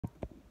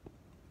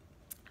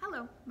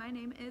Hello, my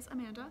name is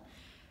Amanda,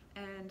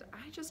 and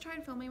I just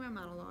tried filming my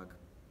monologue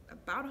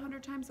about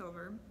 100 times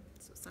over.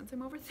 So since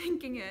I'm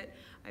overthinking it,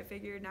 I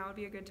figured now would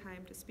be a good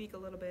time to speak a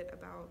little bit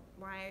about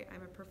why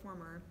I'm a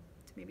performer,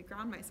 to maybe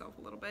ground myself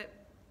a little bit.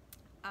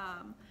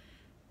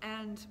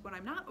 And when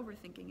I'm not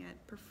overthinking it,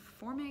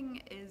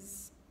 performing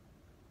is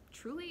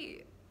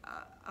truly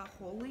a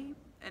holy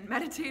and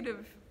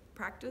meditative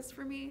practice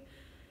for me.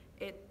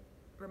 It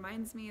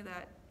reminds me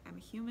that I'm a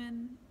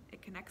human,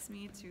 it connects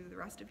me to the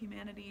rest of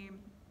humanity,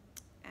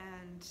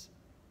 and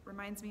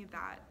reminds me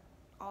that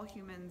all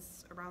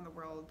humans around the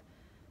world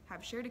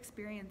have shared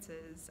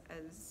experiences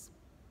as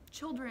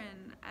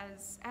children,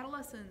 as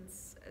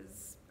adolescents,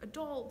 as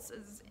adults,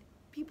 as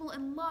people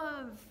in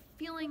love,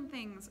 feeling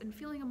things and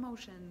feeling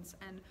emotions,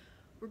 and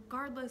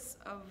regardless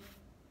of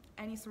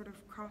any sort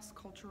of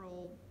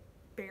cross-cultural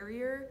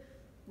barrier,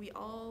 we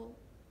all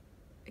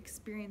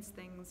experience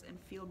things and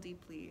feel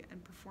deeply,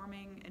 and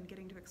performing and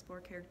getting to explore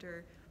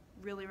character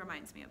really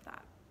reminds me of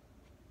that.